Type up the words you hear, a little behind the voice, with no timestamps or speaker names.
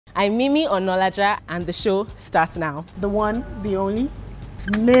I'm Mimi Onolaja, and the show starts now. The one, the only,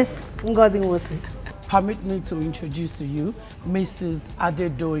 Miss Ngozi Nwosi. Permit me to introduce to you Mrs.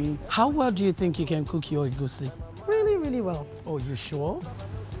 Adedoyin. How well do you think you can cook your egusi? Really, really well. Oh, you sure?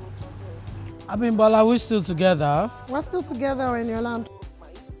 Abimbola, we're still together. We're still together, Eniola.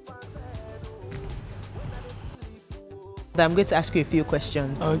 I'm going to ask you a few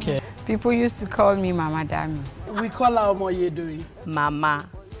questions. Okay. People used to call me Mama Dami. We call her Omoyedoyin. Mama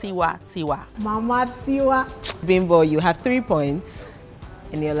Tiwa Tiwa. Mama Tiwa. Bimbo, you have 3 points.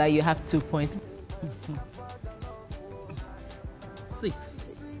 Eniola, you have 2 points. 6.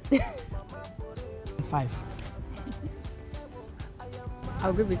 5.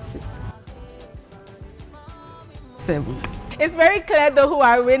 I'll go with 6. 7. It's very clear though who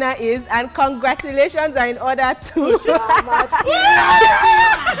our winner is, and congratulations are in order to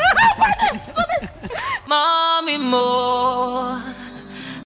Mommy more.